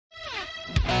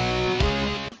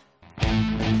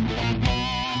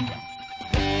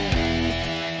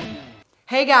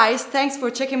Hey guys, thanks for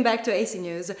checking back to AC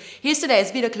News. Here's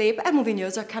today's video clip and movie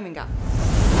news are coming up.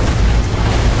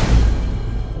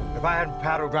 If I hadn't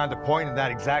paddled around the point in that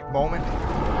exact moment,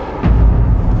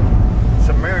 it's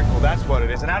a miracle, that's what it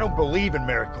is, and I don't believe in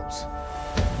miracles.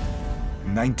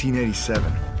 In 1987,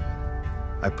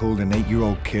 I pulled an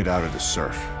 8-year-old kid out of the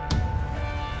surf.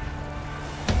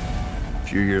 A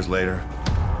few years later,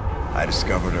 I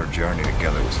discovered our journey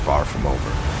together was far from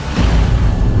over.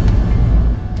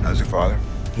 How's your father?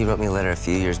 He wrote me a letter a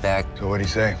few years back. So what'd he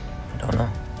say? I don't know.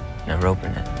 Never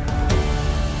opened it.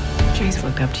 Jay's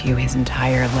looked up to you his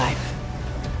entire life.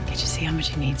 Can't you see how much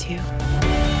he needs you?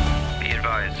 Be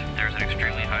advised, there's an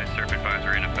extremely high surf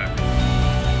advisor in effect.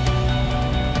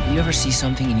 You ever see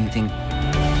something and you think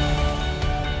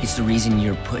it's the reason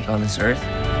you're put on this earth?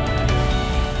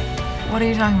 What are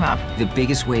you talking about? The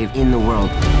biggest wave in the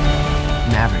world,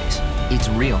 Mavericks. It's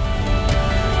real.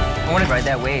 I want to ride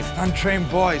that wave. Untrained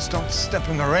boys don't step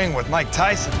in the ring with Mike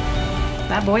Tyson.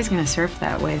 That boy's gonna surf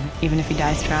that wave, even if he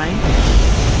dies trying.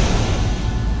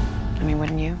 I mean,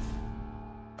 wouldn't you?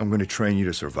 I'm gonna train you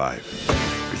to survive,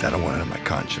 because I don't want it on my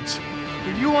conscience.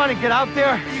 If you want to get out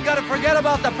there, You gotta forget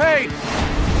about the pain!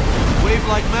 Wave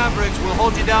like Mavericks will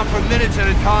hold you down for minutes at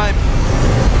a time.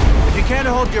 If you can't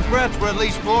hold your breath for at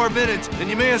least 4 minutes, then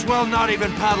you may as well not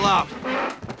even paddle out.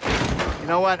 you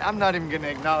know what? I'm not even going to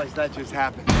acknowledge that just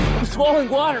happened.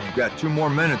 You've got 2 more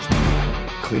minutes.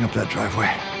 Clean up that driveway.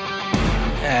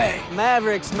 Hey,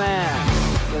 Mavericks, man.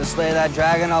 You gonna slay that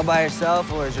dragon all by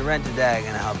yourself, or is your rent-a-dad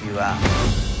gonna help you out?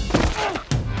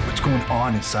 What's going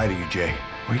on inside of you, Jay?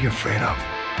 What are you afraid of?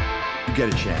 You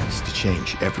get a chance to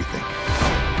change everything.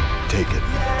 Take it.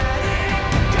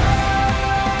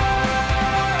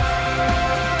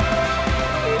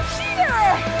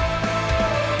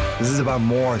 This is about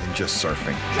more than just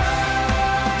surfing.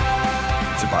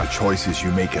 It's about choices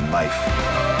you make in life.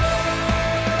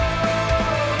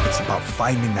 It's about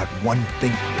finding that one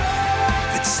thing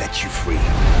that sets you free.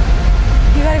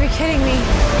 You gotta be kidding me.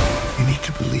 You need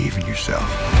to believe in yourself,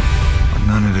 or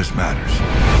none of this matters.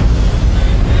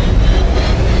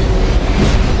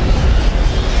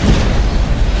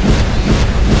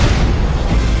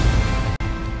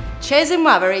 Chasing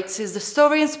Mavericks is the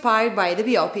story inspired by the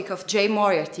biopic of Jay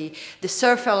Moriarty, the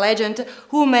surfer legend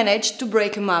who managed to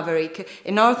break a maverick,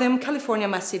 a Northern California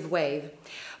massive wave.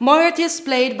 Moriarty is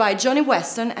played by Jonny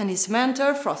Weston and his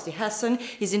mentor, Frosty Hesson,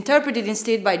 is interpreted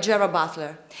instead by Gerard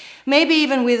Butler. Maybe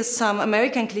even with some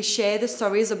American cliché, the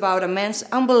story is about a man's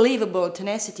unbelievable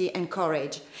tenacity and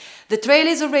courage. The trail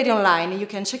is already online, you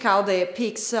can check out the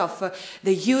pics of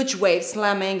the huge waves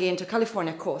slamming into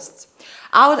California coasts.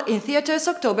 Out in theaters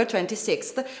October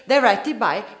 26th, directed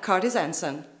by Curtis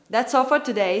Hanson. That's all for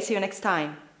today, see you next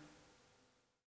time.